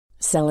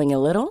Selling a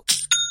little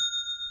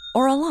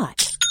or a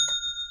lot?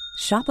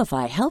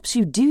 Shopify helps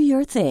you do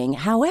your thing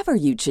however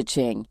you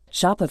cha-ching.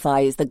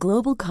 Shopify is the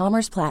global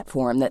commerce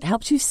platform that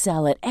helps you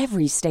sell at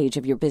every stage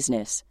of your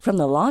business. From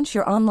the launch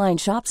your online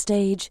shop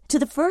stage to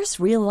the first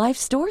real-life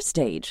store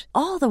stage,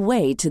 all the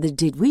way to the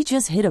did we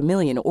just hit a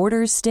million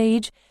orders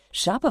stage.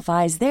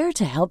 Shopify is there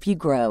to help you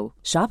grow.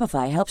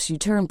 Shopify helps you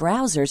turn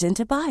browsers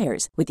into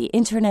buyers with the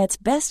internet's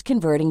best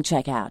converting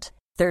checkout.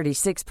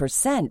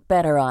 36%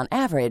 better on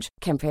average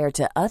compared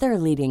to other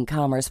leading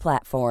commerce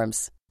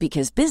platforms.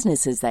 Because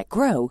businesses that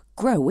grow,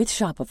 grow with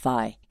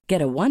Shopify.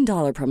 Get a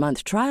 $1 per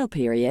month trial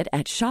period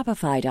at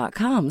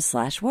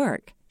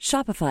shopify.com/work.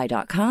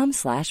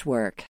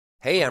 Shopify.com/work.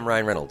 Hey, I'm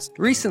Ryan Reynolds.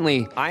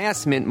 Recently, I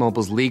asked Mint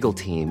Mobile's legal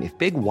team if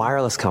big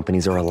wireless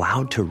companies are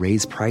allowed to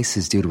raise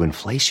prices due to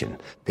inflation.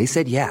 They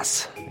said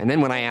yes. And then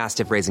when I asked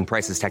if raising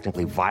prices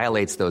technically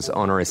violates those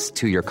onerous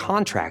two-year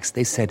contracts,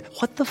 they said,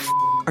 "What the f***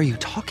 are you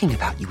talking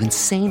about, you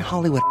insane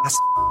Hollywood ass?"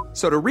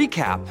 So to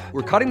recap,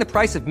 we're cutting the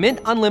price of Mint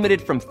Unlimited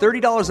from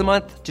 $30 a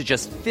month to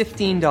just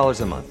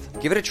 $15 a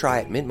month. Give it a try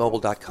at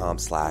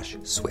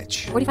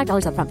mintmobile.com/switch.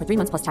 $45 up front for 3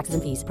 months plus taxes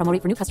and fees. Promo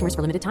rate for new customers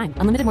for limited time.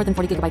 Unlimited more than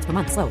 40 gigabytes per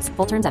month. Slows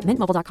full terms at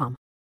mintmobile.com.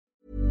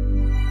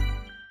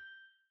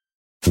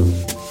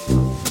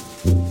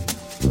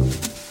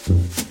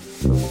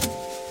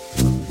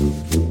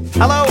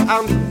 Hello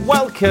and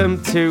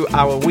welcome to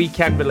our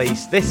weekend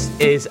release. This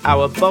is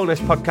our bonus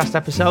podcast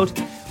episode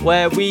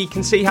where we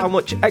can see how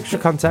much extra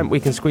content we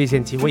can squeeze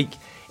into your week.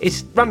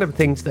 It's random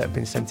things that have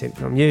been sent in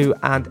from you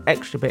and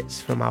extra bits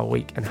from our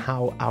week and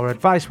how our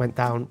advice went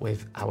down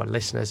with our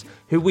listeners,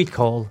 who we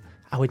call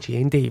our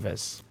G and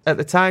Divas. At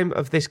the time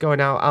of this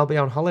going out, I'll be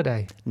on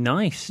holiday.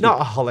 Nice.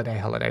 Not a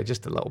holiday,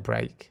 just a little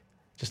break.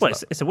 Just Well,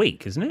 it's a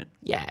week, isn't it?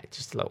 Yeah,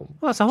 just a little.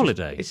 Well, it's a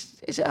holiday.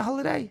 Is it a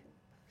holiday?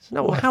 It's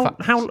not.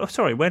 Well,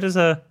 sorry, where does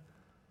a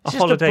just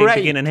holiday a break.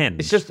 begin and end?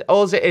 It's just,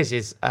 all it is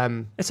it's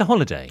a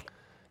holiday.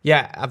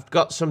 Yeah, I've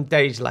got some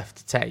days left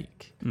to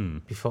take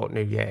before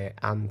New Year,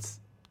 and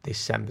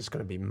December's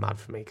going to be mad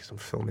for me because I'm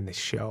filming this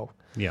show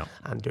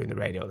and doing the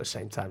radio at the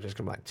same time. So it's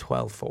going to be like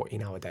 12,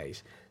 14-hour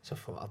days. So I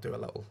thought I'll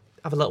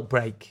have a little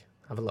break.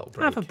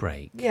 Have a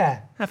break.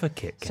 Yeah. Have a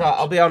kick. So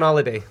I'll be on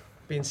holiday,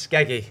 be in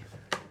Skeggy.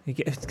 You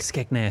get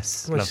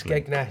Skegness. I'm in Lovely.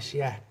 Skegness,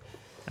 yeah.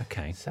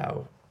 Okay.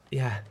 So,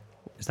 yeah.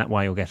 Is that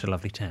why you'll get a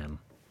lovely tan?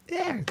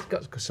 Yeah, it's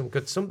got some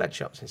good sunbed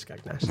shops in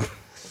Skegness.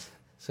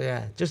 So,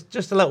 yeah,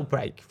 just a little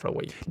break for a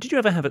week. Did you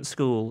ever have at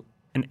school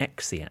an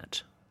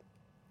exeat?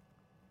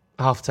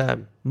 Half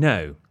term?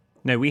 No,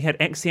 we had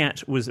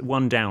exeat was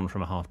one down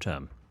from a half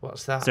term.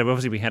 What's that? So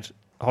obviously we had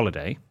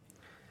holiday,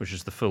 which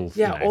is the full...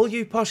 Yeah, all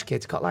you posh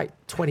kids got like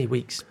 20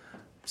 weeks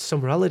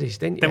summer holidays,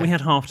 didn't you? Then we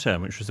had half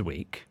term, which was a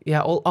week.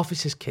 Yeah, all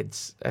officers'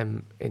 kids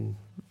in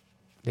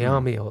the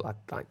army all had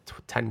like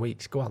 10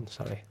 weeks. Go on,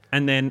 sorry.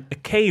 And then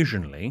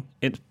occasionally,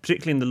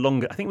 particularly in the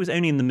longer... I think it was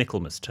only in the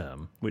Michaelmas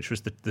term, which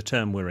was the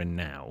term we're in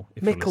now.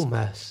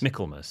 Michaelmas?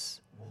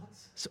 Michaelmas.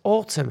 It's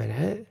autumn,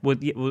 innit? Well,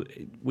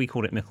 we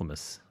called it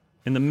Michaelmas.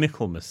 In the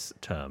Michaelmas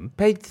term...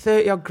 Paid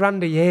 30-odd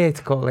grand a year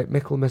to call it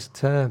Michaelmas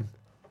term.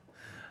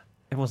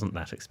 It wasn't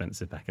that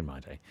expensive back in my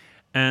day.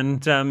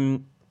 And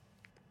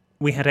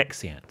we had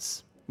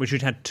exeats, which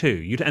you'd had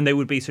two. And they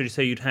would be... So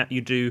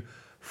you'd do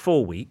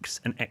 4 weeks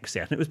an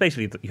exeat. And it was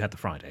basically that you had the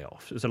Friday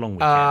off. It was a long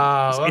weekend.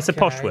 Oh, It's a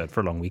posh word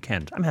for a long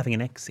weekend. I'm having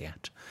an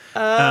exeat.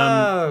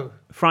 Oh.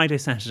 Friday,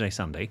 Saturday,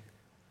 Sunday,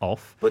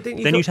 off. But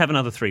then you'd have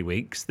another 3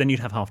 weeks. Then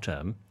you'd have half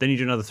term. Then you'd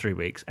do another 3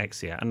 weeks,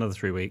 exeat. Another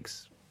 3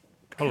 weeks,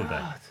 holiday.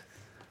 God.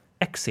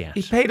 Exeat.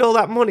 You paid all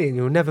that money and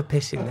you were never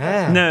pissing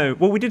there. No.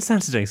 Well, we did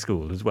Saturday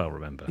school as well,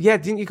 remember? Yeah,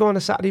 didn't you go on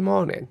a Saturday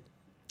morning?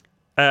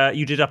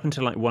 You did up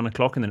until like 1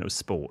 o'clock and then it was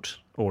sport.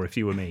 Or if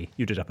you were me,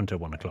 you did up until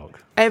 1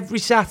 o'clock. Every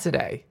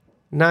Saturday?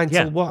 9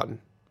 till 1?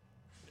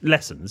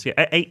 Lessons, yeah.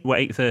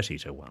 8:30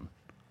 till 1.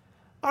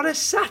 On a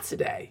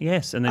Saturday?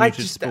 Yes, and then you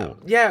did sport.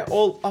 Yeah,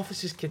 all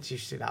officers' kids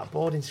used to do that at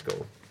boarding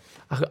school.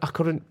 I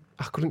couldn't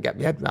get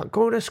my head around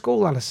going to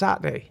school on a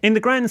Saturday. In the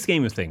grand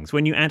scheme of things,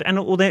 when you add and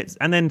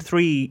then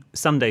 3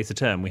 Sundays a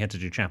term, we had to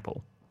do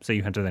chapel, so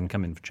you had to then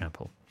come in for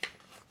chapel.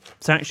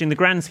 So actually, in the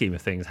grand scheme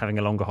of things, having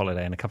a longer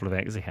holiday and a couple of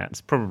exeats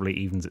probably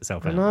evens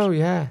itself out. Oh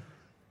yeah,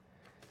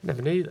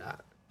 never knew that.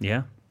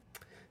 Yeah,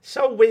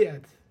 so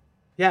weird.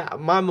 Yeah,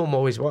 my mum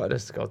always wanted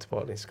us to go to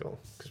boarding school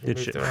because we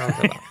moved around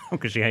a lot.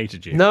 Because she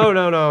hated you.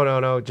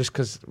 No. Just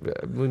because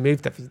we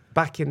moved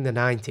back in the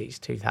 90s,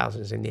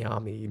 2000s in the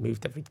army. You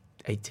moved every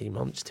 18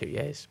 months, 2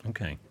 years.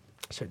 Okay.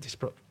 So it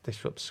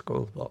disrupts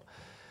school. But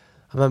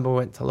I remember we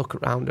went to look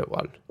around at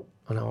one,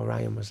 and our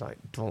Ryan was like,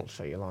 "Don't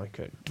say you like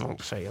it. Don't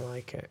say you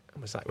like it."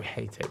 And was like, "We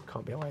hate it.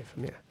 Can't be away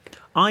from you."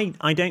 I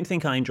don't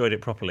think I enjoyed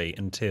it properly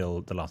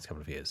until the last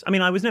couple of years. I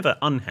mean, I was never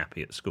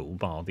unhappy at school,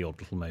 bar the odd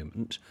little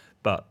moment.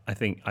 But I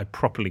think I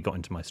properly got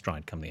into my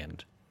stride come the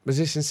end. Was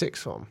this in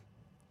sixth form?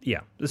 Yeah.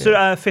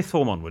 So fifth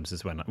form onwards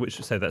is when.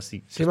 So that's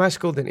the. See, my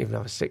school didn't even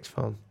have a sixth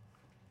form.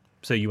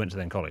 So you went to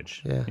then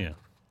college. Yeah. Yeah.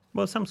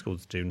 Well, some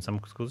schools do and some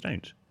schools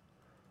don't.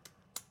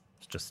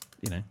 It's just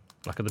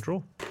Luck of the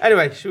draw.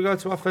 Anyway, should we go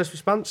to our first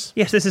response?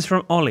 Yes, this is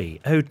from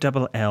Ollie,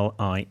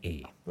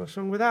 Ollie. What's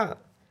wrong with that?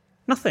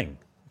 Nothing,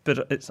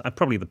 but it's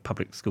probably the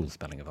public school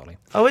spelling of Ollie.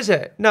 Oh, is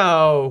it?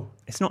 No.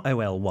 It's not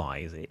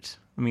OLY, is it?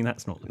 I mean,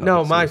 that's not the public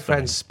No, school my spelling.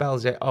 friend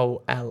spells it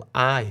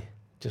OLI.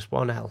 Just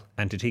one L.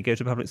 And did he go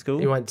to public school?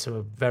 He went to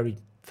a very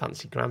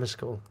fancy grammar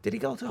school. Did he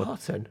go to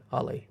Houghton,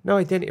 Ollie? No,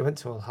 he didn't. He went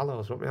to All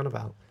Hallows. What are we on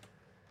about?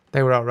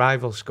 They were our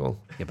rival school.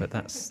 Yeah, but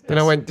that's... You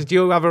know, did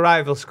you have a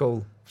rival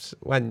school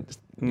when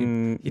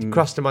you'd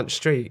cross them on the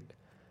street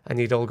and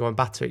you'd all go and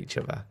batter each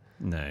other?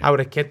 No. I was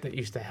a kid that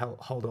used to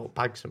hold up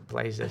bags and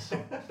blazers.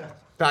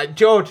 Like,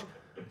 George,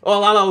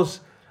 All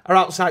Hallows are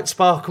outside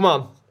Spa, come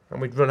on.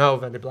 And we'd run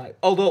over and they'd be like,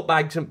 hold up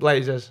bags and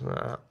blazers. Like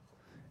that.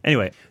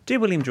 Anyway, dear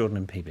William, Jordan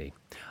and PB,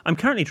 I'm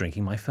currently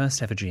drinking my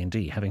first ever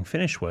G&D, having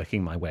finished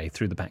working my way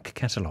through the back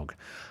catalogue.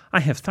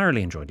 I have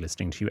thoroughly enjoyed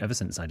listening to you ever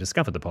since I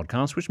discovered the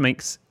podcast, which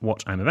makes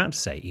what I'm about to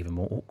say even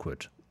more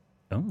awkward.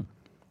 Oh.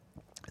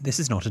 This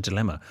is not a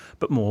dilemma,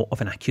 but more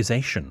of an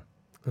accusation.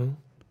 Oh.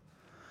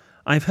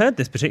 I've heard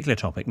this particular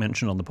topic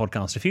mentioned on the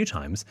podcast a few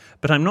times,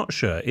 but I'm not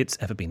sure it's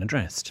ever been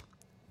addressed.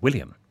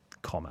 William,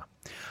 comma.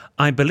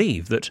 I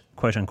believe that,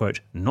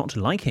 quote-unquote, not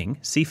liking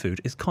seafood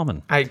is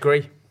common. I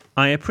agree.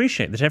 I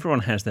appreciate that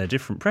everyone has their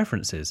different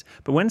preferences,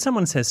 but when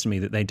someone says to me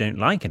that they don't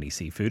like any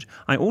seafood,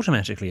 I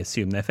automatically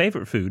assume their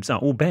favourite foods are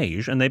all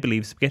beige and they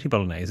believe spaghetti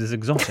bolognese is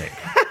exotic.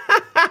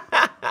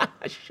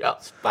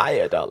 Shots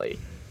fired, Ollie.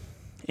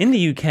 In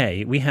the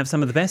UK, we have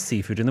some of the best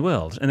seafood in the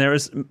world, and there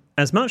is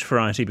as much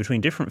variety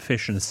between different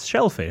fish and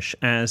shellfish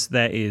as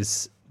there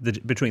is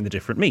between the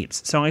different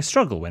meats. So I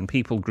struggle when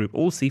people group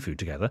all seafood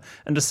together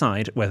and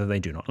decide whether they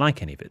do not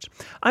like any of it.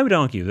 I would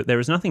argue that there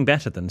is nothing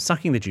better than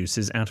sucking the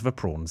juices out of a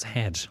prawn's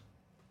head.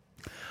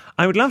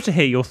 I would love to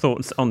hear your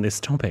thoughts on this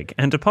topic,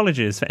 and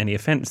apologies for any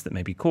offence that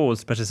may be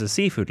caused, but as a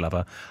seafood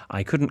lover,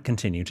 I couldn't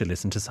continue to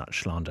listen to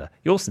such slander.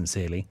 Yours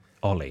sincerely,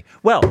 Ollie.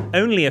 Well,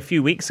 only a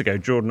few weeks ago,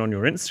 Jordan, on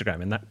your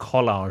Instagram, in that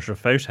collage of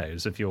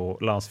photos of your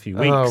last few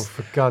weeks... Oh,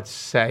 for God's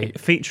sake.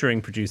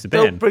 Featuring producer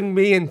Ben. Don't bring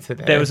me into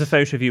this. There was a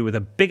photo of you with a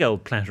big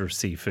old platter of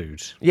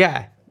seafood.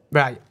 Yeah,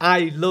 right.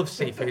 I love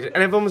seafood. And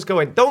everyone was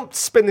going, don't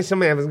spin this on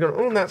me. Everyone's going,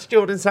 oh, that's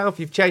Jordan South,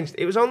 you've changed.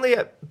 It was only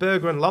at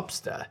Burger and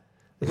Lobster.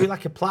 They do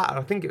like a platter.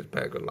 I think it was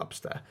Burger and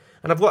Lobster.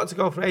 And I've wanted to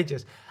go for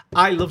ages.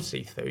 I love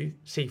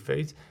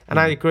seafood, and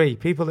I agree.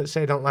 People that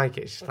say don't like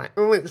it, it's just like,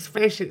 oh, it's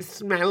fish, it's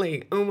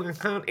smelly. Oh, I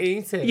can't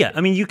eat it. Yeah,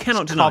 I mean, you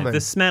cannot deny common. the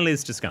smell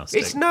is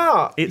disgusting. It's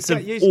not. It's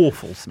an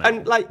awful smell.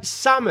 And like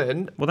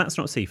salmon, Well, that's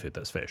not seafood,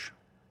 that's fish.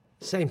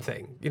 same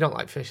thing. You don't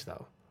like fish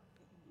though.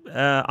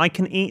 I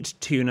can eat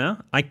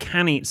tuna. I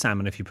can eat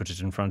salmon if you put it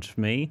in front of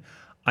me.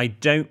 I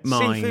don't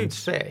mind.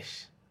 Seafood's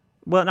fish.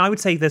 Well, I would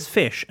say there's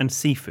fish and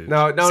seafood.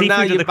 No, seafood now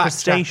are you're the backtracking.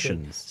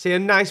 crustaceans. See, a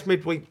nice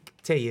midweek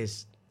tea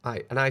is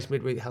like a nice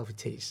midweek healthy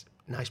tea is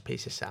a nice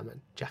piece of salmon,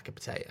 jack of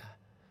potato,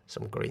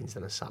 some greens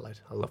and a salad.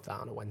 I love that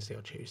on a Wednesday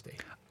or Tuesday.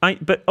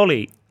 But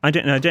Ollie, I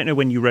don't know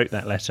when you wrote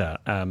that letter,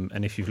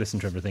 and if you've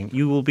listened to everything,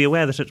 you will be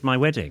aware that at my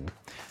wedding,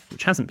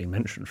 which hasn't been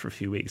mentioned for a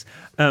few weeks,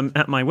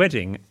 at my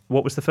wedding,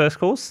 what was the first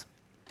course?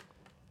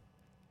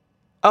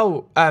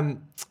 Oh,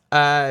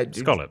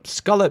 Scallops.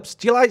 Scallops.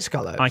 Do you like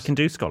scallops? I can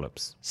do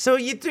scallops. So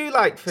you do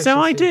like fish? So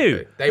and I do.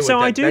 seafood. They So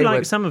were I the- do they like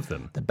were some of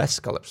them. the best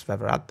scallops I've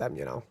ever had. Them,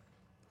 you know.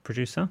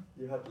 Producer?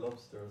 You had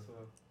lobster as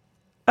well.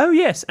 Oh,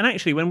 yes. And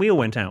actually, when we all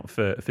went out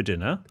for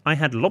dinner, I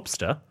had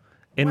lobster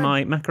in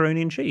my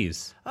macaroni and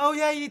cheese. Oh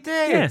yeah, you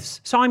did. Yes.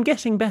 So I'm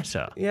getting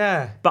better.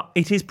 Yeah. But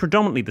it is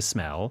predominantly the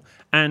smell.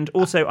 And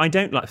also, I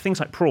don't like things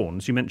like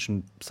prawns. You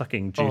mentioned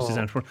sucking juices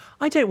out of prawns.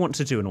 I don't want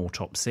to do an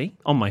autopsy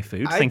on my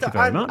food. Thank you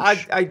very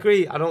much. I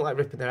agree. I don't like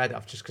ripping their head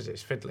off just because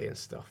it's fiddly and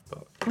stuff.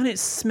 But And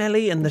it's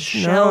smelly and the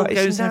shell it's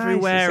goes nice,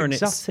 everywhere. it's and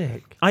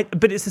exotic.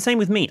 But it's the same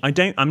with meat.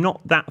 I'm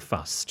not that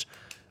fussed,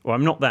 or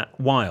I'm not that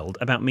wild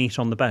about meat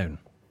on the bone.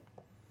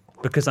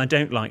 Because I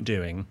don't like,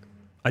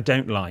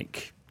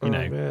 Oh,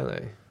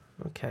 really?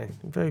 Okay,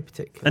 very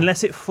particular.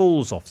 unless it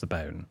falls off the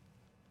bone.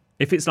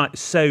 If it's like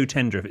so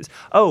tender,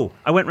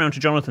 I went round to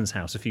Jonathan's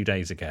house a few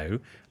days ago,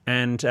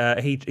 and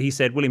he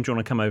said, William, do you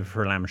want to come over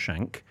for a lamb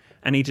shank?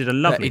 And he did a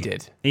lovely,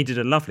 he did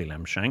a lovely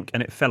lamb shank,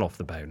 and it fell off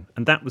the bone,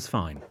 and that was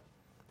fine.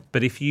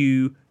 But if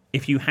you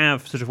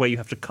have sort of where you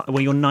have to cut,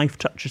 where your knife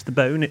touches the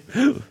bone, it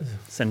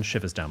sends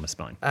shivers down my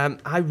spine.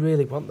 I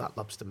really want that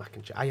lobster mac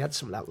and cheese. I had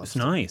some of that lobster.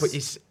 It's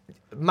nice.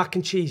 But mac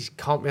and cheese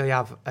can't really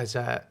have as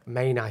a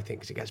main, I think,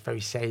 because it gets very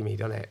samey,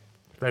 doesn't it?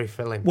 Very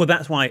filling. Well,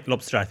 that's why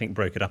lobster, I think,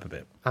 broke it up a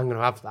bit. I'm going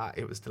to have that.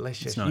 It was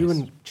delicious. It's nice. You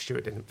and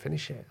Stuart didn't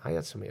finish it. I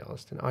had some of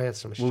yours, didn't I? I had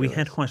some of Well, we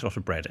Stuart's. had quite a lot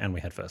of bread, and we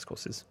had first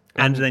courses.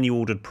 And then you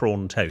ordered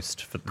prawn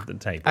toast for the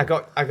table. I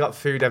got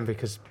food in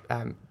because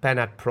Ben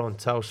had prawn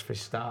toast for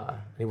his starter.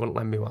 And he wouldn't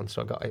lend me one,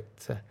 so I got it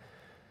to...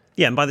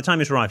 Yeah, and by the time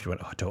it arrived, you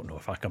went, I don't know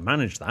if I can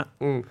manage that.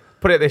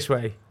 Put it this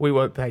way, we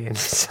weren't paying.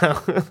 So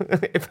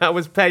if I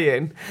was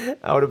paying,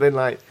 I would have been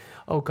like,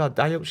 oh, God,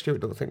 I hope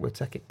Stuart doesn't think we're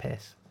taking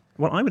piss.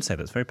 Well, I would say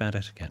that's very bad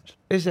etiquette.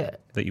 Is it?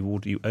 That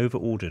you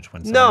over-ordered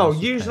when someone No, else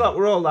was usually paying.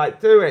 we're all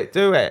like, do it.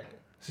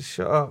 Just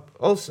shut up.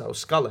 Also,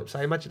 scallops,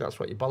 I imagine that's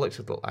what your bollocks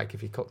would look like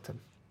if you cooked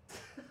them.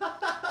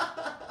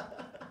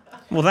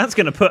 Well, that's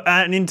going to put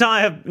an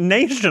entire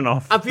nation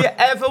off. Have you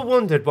ever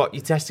wondered what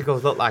your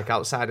testicles look like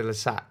outside of the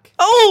sack?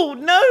 Oh,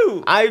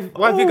 no!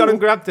 Why have you gone and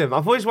grabbed them?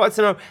 I've always wanted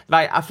to know.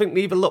 Like, I think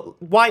they either look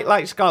white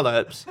like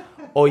scallops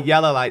or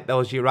yellow like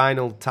those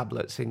urinal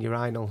tablets in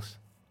urinals.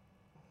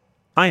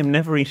 I am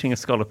never eating a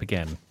scallop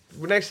again.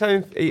 Next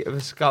time you eat a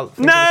scallop,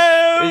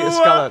 No! eat a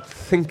scallop,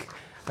 think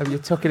of you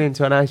tucking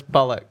into a nice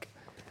bollock.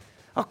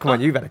 Oh, come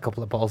on, you've had a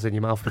couple of balls in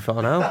your mouth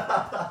before now.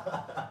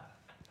 Yeah,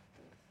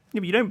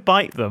 but you don't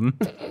bite them.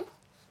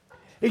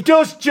 He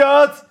does,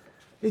 Judd.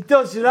 He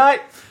does,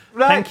 right?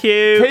 Thank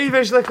you.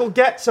 Peevish little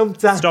get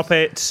sometimes. Stop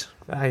it.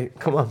 Right,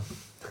 come on.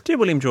 Dear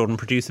William Jordan,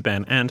 producer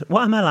Ben, and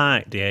what am I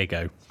like,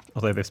 Diego?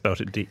 Although they've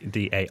spelled it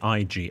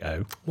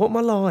Daigo. What am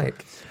I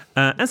like?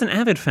 As an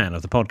avid fan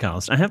of the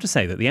podcast, I have to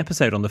say that the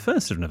episode on the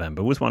 1st of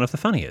November was one of the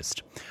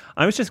funniest.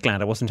 I was just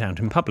glad I wasn't out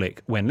in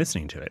public when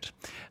listening to it.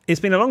 It's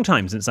been a long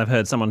time since I've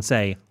heard someone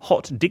say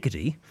hot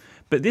diggity,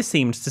 but this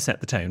seemed to set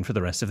the tone for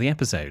the rest of the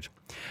episode.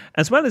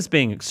 As well as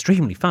being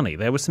extremely funny,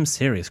 there were some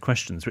serious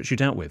questions which you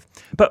dealt with.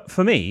 But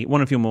for me,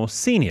 one of your more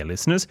senior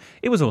listeners,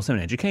 it was also an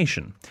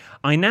education.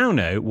 I now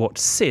know what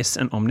cis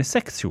and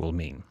omnisexual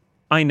mean.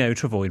 I know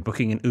to avoid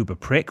booking an Uber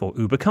prick or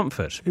Uber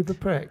comfort. Uber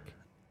prick?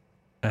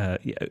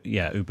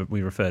 Yeah, Uber.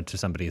 We referred to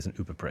somebody as an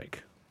Uber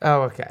prick.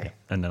 Oh, okay.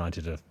 And then I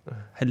did a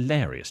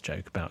hilarious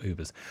joke about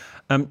Ubers.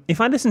 If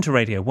I listen to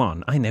Radio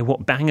 1, I know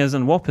what bangers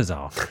and whoppers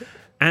are.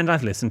 And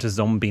I've listened to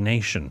Zombie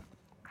Nation.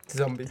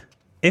 Zombie.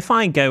 If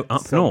I go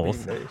up Zombie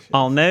north, Nation.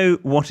 I'll know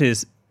what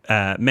is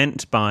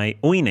meant by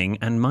oining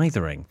and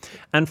mithering.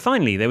 And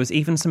finally, there was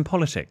even some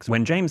politics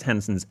when James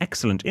Hansen's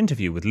excellent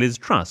interview with Liz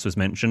Truss was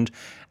mentioned,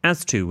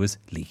 as too was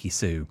Leaky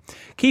Sue.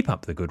 Keep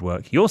up the good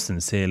work. Yours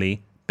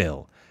sincerely,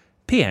 Bill.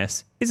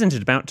 P.S. Isn't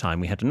it about time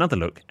we had another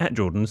look at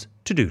Jordan's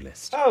to-do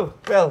list? Oh,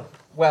 Bill.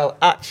 Well,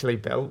 actually,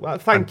 Bill,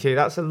 thank you.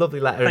 That's a lovely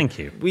letter. Thank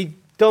you. We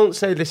don't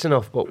say this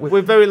enough, but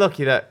we're very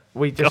lucky that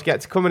we just get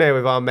to come in here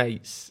with our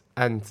mates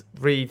and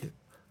read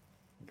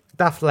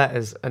daft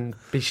letters and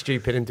be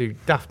stupid and do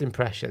daft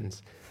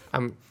impressions.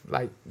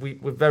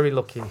 We're very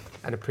lucky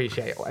and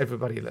appreciate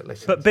everybody that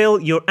listens. But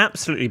Bill, you're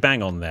absolutely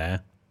bang on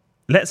there.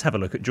 Let's have a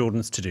look at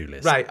Jordan's to-do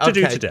list. Right, To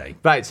do okay. today.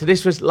 Right, so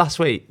this was last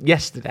week.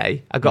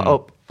 Yesterday, I got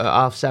up at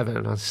 7:30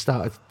 and I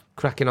started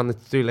cracking on the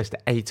to-do list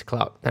at 8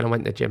 o'clock. Then I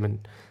went to the gym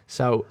and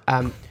sort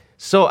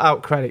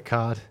out credit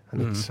card. I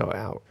need to sort it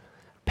out.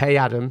 Pay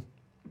Adam,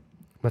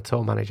 my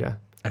tour manager.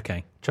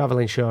 Okay. Travel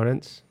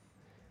insurance.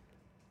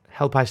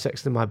 Help I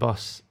sexted my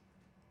boss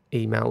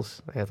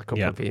emails. I had a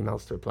couple of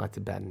emails to reply to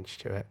Ben and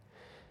Stuart.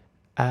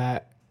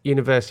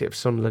 University of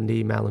Sunderland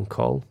email and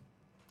call.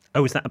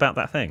 Oh, is that about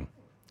that thing?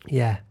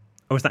 Yeah.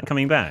 Oh, is that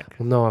coming back?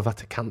 Well, no, I've had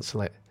to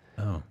cancel it.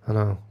 Oh. I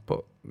know,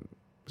 but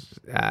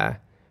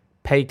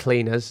pay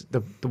cleaners,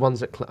 the ones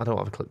that I don't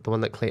have the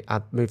one that clean.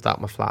 I moved out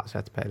my flat, so I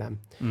had to pay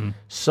them.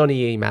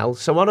 Sunny email.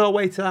 So on our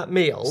way to that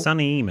meal,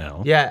 Sunny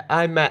email. yeah,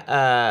 I met.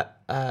 I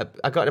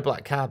got in a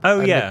black cab. Oh,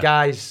 and yeah. the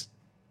guy's.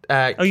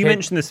 You kid-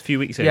 mentioned this a few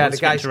weeks ago. Yeah, Let's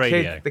the get guy's into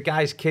radio. kid. The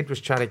guy's kid was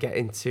trying to get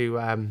into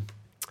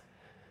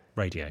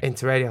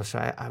Radio. So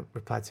I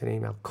replied to an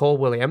email. Call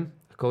William.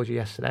 I called you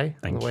yesterday.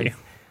 on Thank the way. you.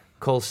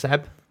 Call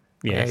Seb,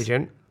 the Yes.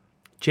 agent.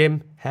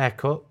 Jim,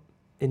 haircut.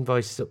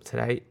 Invoices up to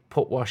date.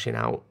 Put washing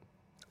out.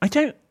 I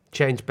don't.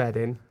 Change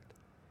bedding.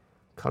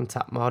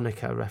 Contact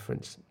Monica.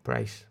 Reference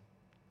brace.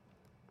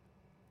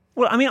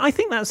 Well, I mean, I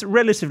think that's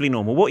relatively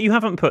normal. What you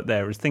haven't put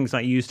there is things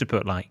like you used to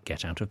put, like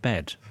get out of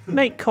bed,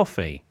 make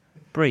coffee,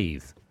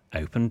 breathe,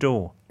 open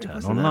door,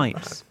 turn on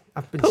lights.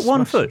 I've been Put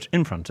one smashing- foot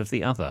in front of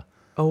the other.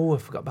 Oh, I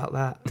forgot about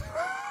that.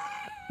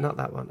 Not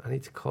that one. I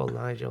need to call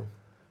Nigel.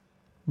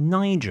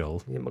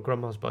 Nigel, Yeah, my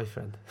grandma's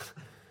boyfriend.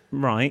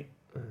 right?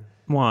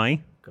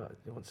 Why? God,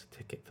 he wants a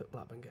ticket for the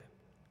Blackburn game.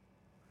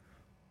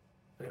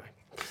 Anyway.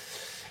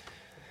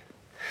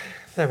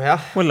 There we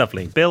are. Well,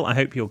 lovely. Bill, I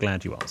hope you're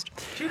glad you asked.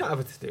 Do you not have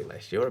a to-do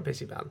list? You're a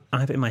busy man. I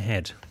have it in my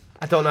head.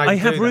 I don't know how you I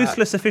have do that.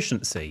 ruthless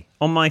efficiency.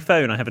 On my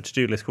phone, I have a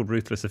to-do list called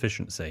ruthless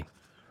efficiency.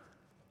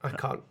 I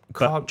can't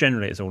But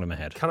generally, it's all in my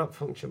head. cannot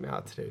function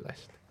without a to-do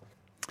list.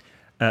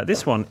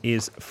 This one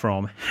is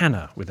from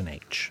Hannah with an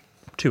H.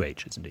 2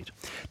 H's, indeed.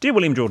 Dear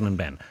William, Jordan and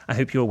Ben, I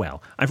hope you're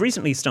well. I've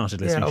recently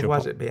started listening Yeah, to your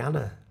otherwise it'd be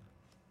Anna.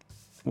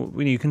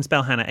 Well, you can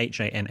spell Hannah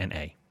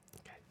Hanna.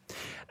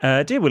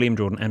 Dear William,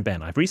 Jordan and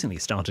Ben, I've recently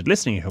started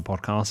listening to your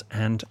podcast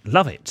and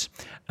love it.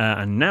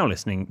 And now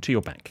listening to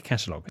your back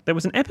catalogue. There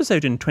was an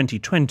episode in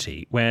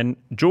 2020 when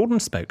Jordan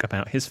spoke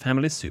about his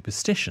family's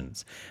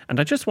superstitions. And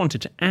I just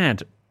wanted to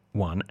add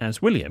one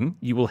as William,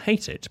 you will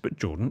hate it, but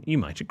Jordan, you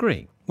might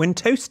agree. When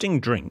toasting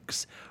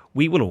drinks,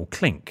 we will all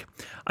clink.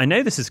 I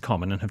know this is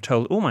common and have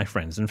told all my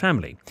friends and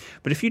family.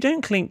 But if you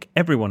don't clink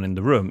everyone in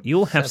the room,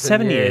 you'll have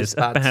 7 years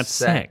of bad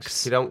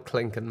sex. You don't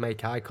clink and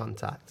make eye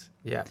contact.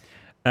 Yeah.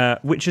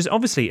 Which is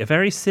obviously a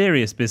very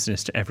serious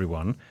business to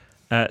everyone.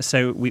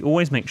 So we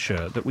always make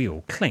sure that we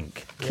all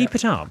clink. Keep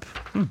it up.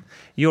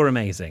 You're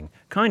amazing.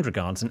 Kind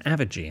regards, an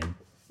Avigean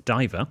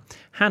diver,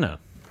 Hannah.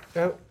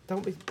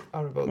 Don't be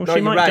horrible. Well, no, she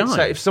you're might right. die.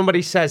 So if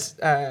somebody says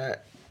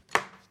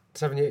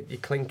 7 years, you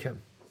clink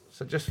them.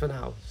 So just for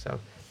now. So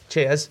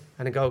cheers.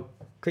 And I go,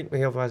 Clink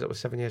me, otherwise it was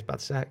 7 years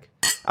bad sec.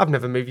 I've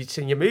never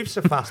seen you move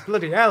so fast.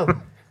 Bloody hell.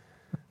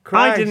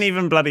 Christ. I didn't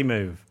even bloody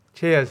move.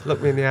 Cheers.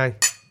 Look me in the eye.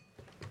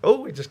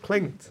 Oh, it just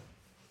clinked.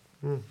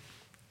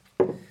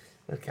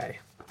 Okay.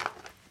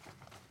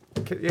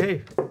 Look at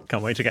you.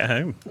 Can't wait to get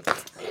home.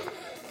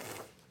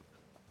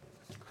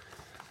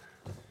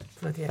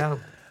 Bloody hell.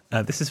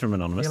 This is from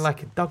Anonymous. You're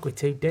like a dog with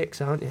two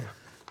dicks, aren't you?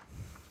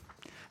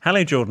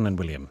 Hello, Jordan and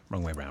William.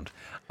 Wrong way round.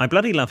 I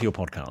bloody love your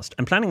podcast.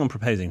 I'm planning on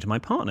proposing to my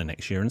partner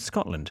next year in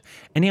Scotland.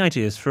 Any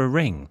ideas for a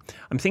ring?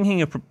 I'm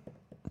thinking of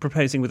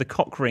proposing with a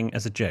cock ring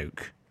as a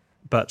joke,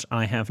 but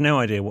I have no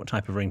idea what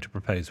type of ring to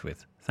propose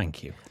with.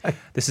 Thank you.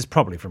 This is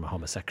probably from a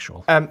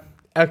homosexual.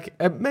 Okay,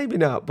 maybe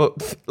not,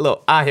 but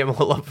look, I am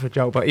all up for a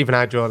joke, but even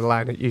I draw the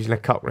line at using a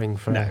cock ring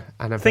for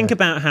an Think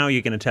about how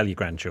you're going to tell your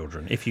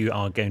grandchildren, if you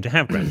are going to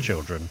have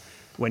grandchildren,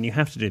 when you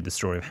have to do the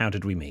story of how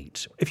did we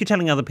meet. If you're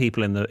telling other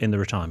people in the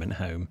retirement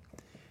home,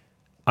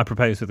 I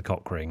proposed with a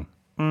cock ring.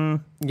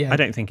 Yeah, I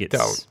don't think it's...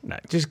 Don't. No.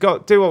 Just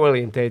do what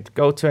William did.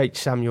 Go to H.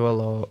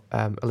 Samuel or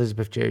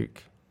Elizabeth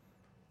Duke.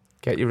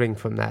 Get your ring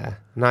from there.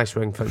 Nice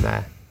ring from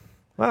there.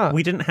 Well,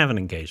 We didn't have an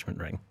engagement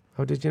ring.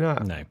 Oh, did you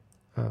not? No.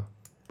 Oh.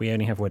 We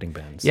only have wedding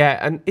bands. Yeah,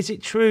 and is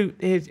it true?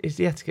 Is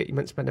the etiquette you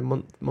meant to spend a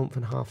month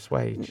and a half's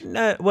wage?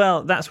 No,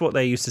 well, that's what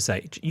they used to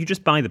say. You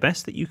just buy the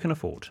best that you can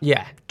afford.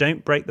 Yeah,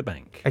 Don't break the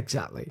bank.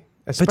 exactly.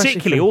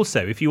 Particularly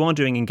also if you are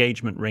doing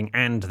engagement ring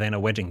and then a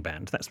wedding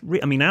band. That's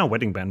our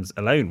wedding bands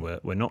alone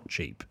were not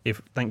cheap.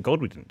 Thank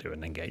God we didn't do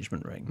an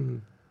engagement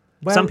ring.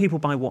 Well, Some people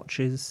buy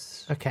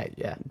watches, Okay,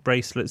 yeah.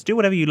 bracelets, do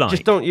whatever you like.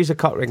 Just don't use a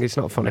cock ring. It's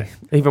not funny.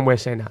 Even we're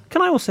saying that.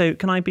 Can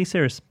I be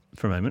serious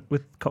for a moment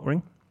with cock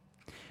ring?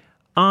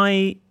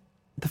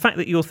 The fact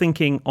that you're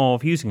thinking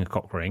of using a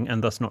cock ring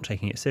and thus not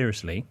taking it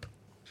seriously,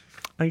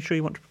 are you sure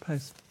you want to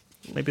propose?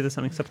 Maybe there's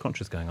something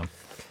subconscious going on.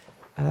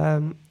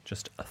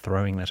 Just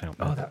throwing that out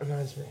there. Oh, that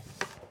reminds me.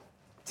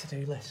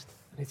 To-do list.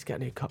 I need to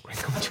get a new cock ring.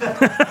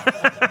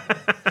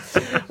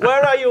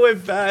 Where are you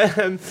with...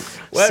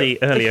 See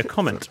earlier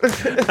comment.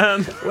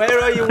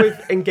 Where are you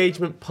with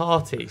engagement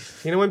parties?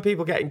 You know, when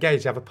people get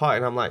engaged, they have a party,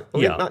 and I'm like,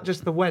 well, Yeah. isn't that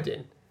just the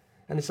wedding?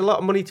 And it's a lot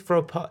of money to throw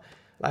a party.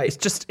 Like, It's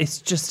just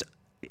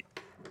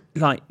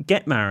like,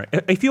 get married.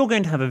 If you're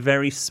going to have a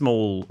very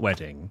small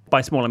wedding,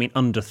 by small I mean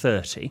under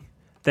 30,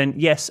 then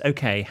yes,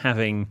 okay,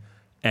 having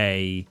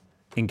a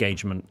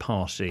engagement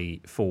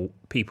party for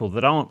people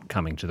that aren't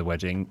coming to the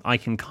wedding, I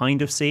can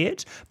kind of see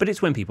it. But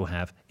it's when people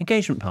have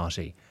engagement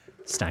party,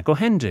 stag or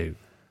hen do,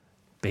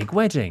 big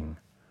wedding.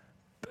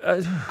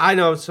 I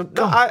know. So,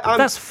 no, I'm,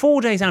 That's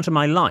 4 days out of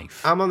my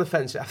life. I'm on the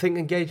fence. I think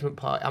engagement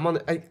party. I'm on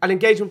an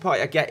engagement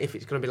party. I get if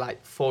it's going to be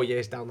like 4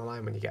 years down the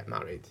line when you get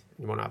married,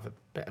 you want to have a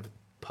bit of a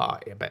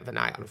party, a bit of a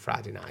night on a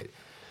Friday night,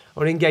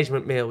 or an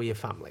engagement meal with your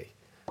family.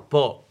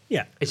 But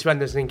Yeah. it's when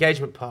there's an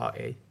engagement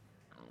party,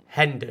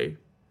 hen do.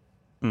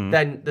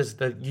 Then there's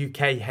the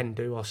UK hen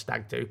do or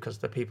stag do because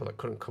the people that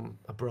couldn't come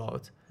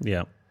abroad.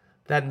 Yeah.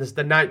 Then there's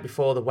the night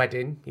before the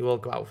wedding. You all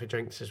go out for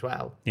drinks as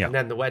well. Yeah. And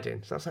then the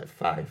wedding. So that's like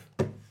 5.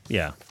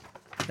 Yeah,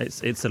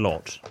 it's a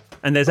lot.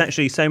 And there's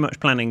actually so much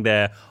planning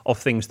there of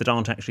things that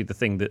aren't actually the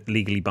thing that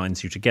legally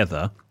binds you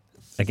together.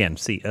 Again,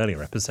 see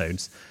earlier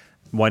episodes.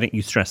 Why don't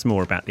you stress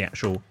more about the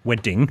actual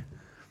wedding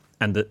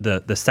and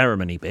the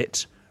ceremony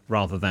bit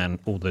rather than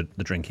all the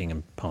drinking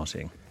and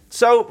partying?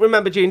 So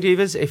remember, Gene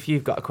Divas, if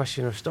you've got a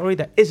question or a story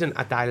that isn't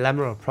a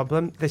dilemma or a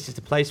problem, this is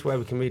the place where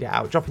we can read it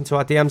out. Drop into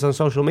our DMs on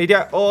social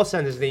media or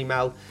send us an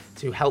email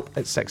to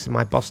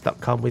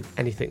help@sexandmyboss.com with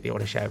anything that you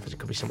want to share with us. It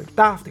could be something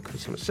daft, it could be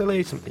something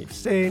silly, something you've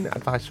seen,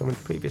 advice from a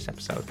previous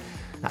episode,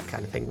 that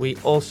kind of thing. We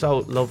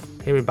also love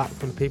hearing back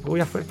from the people we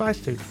offer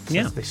advice to,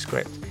 says this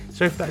script.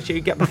 So if that's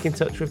you, get back in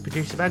touch with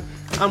producer Ben,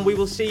 and we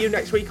will see you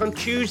next week on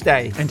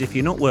Tuesday. And if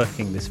you're not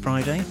working this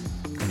Friday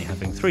and you're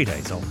having 3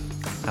 days off,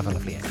 have a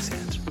lovely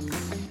exit.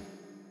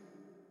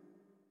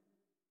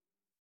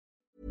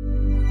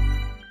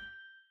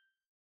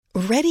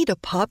 Ready to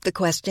pop the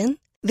question?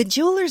 The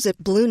jewelers at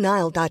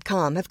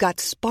BlueNile.com have got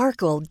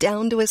sparkle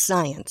down to a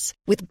science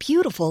with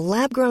beautiful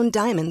lab-grown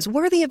diamonds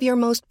worthy of your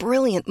most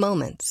brilliant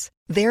moments.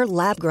 Their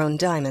lab-grown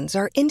diamonds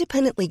are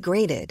independently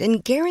graded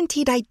and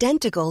guaranteed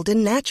identical to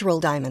natural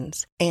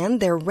diamonds, and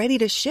they're ready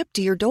to ship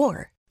to your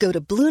door. Go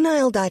to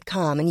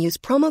BlueNile.com and use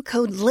promo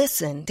code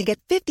LISTEN to get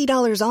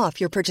 $50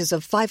 off your purchase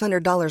of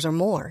 $500 or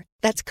more.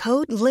 That's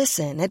code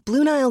LISTEN at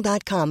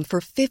BlueNile.com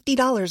for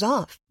 $50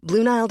 off.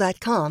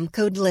 BlueNile.com,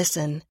 code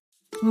LISTEN.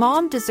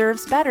 Mom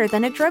deserves better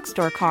than a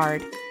drugstore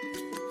card.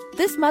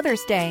 This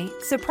Mother's Day,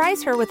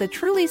 surprise her with a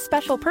truly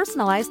special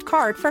personalized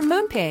card from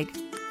Moonpig.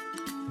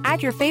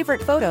 Add your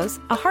favorite photos,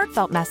 a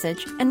heartfelt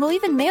message, and we'll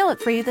even mail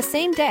it for you the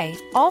same day,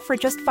 all for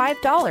just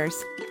 $5.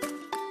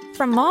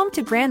 From mom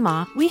to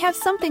grandma, we have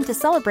something to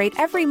celebrate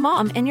every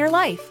mom in your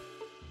life.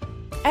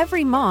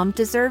 Every mom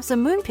deserves a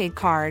Moonpig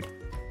card.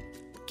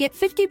 Get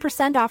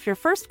 50% off your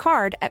first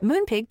card at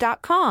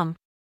Moonpig.com.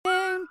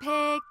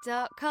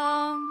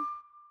 Moonpig.com.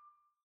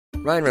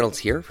 Ryan Reynolds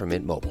here from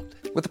Mint Mobile.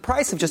 With the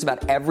price of just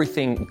about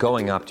everything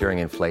going up during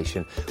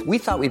inflation, we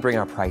thought we'd bring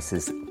our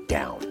prices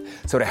down.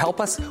 So to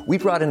help us, we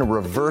brought in a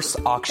reverse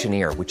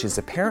auctioneer, which is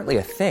apparently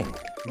a thing.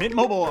 Mint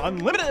Mobile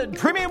Unlimited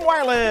Premium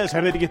Wireless.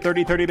 How to get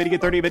 30, 30, bit to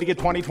get 30, bit to get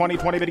 20, 20,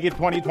 20, bit to get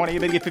 20, 20,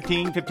 bit to get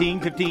 15, 15,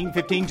 15,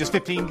 15, just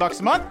 $15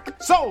 a month?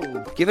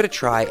 Sold! Give it a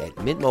try at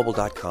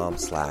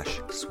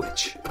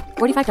mintmobile.com/switch.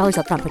 $45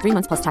 up front for 3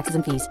 months plus taxes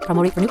and fees.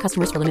 Promo rate for new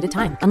customers for limited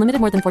time. Unlimited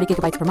more than 40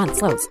 gigabytes per month.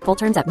 Slows full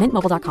terms at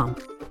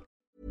mintmobile.com.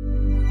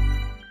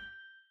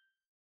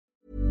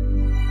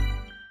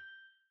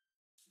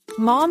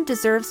 Mom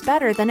deserves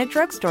better than a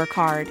drugstore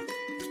card.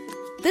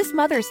 This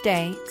Mother's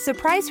Day,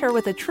 surprise her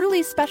with a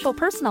truly special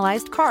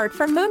personalized card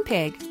from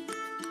Moonpig.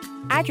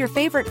 Add your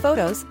favorite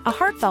photos, a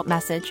heartfelt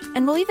message,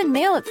 and we'll even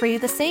mail it for you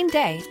the same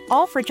day,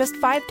 all for just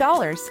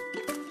 $5.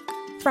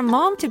 From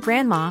mom to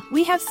grandma,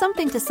 we have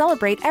something to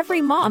celebrate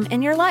every mom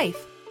in your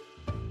life.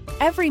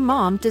 Every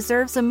mom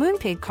deserves a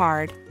Moonpig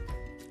card.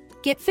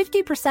 Get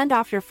 50%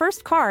 off your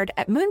first card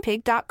at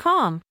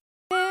moonpig.com.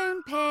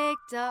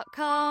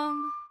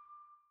 Moonpig.com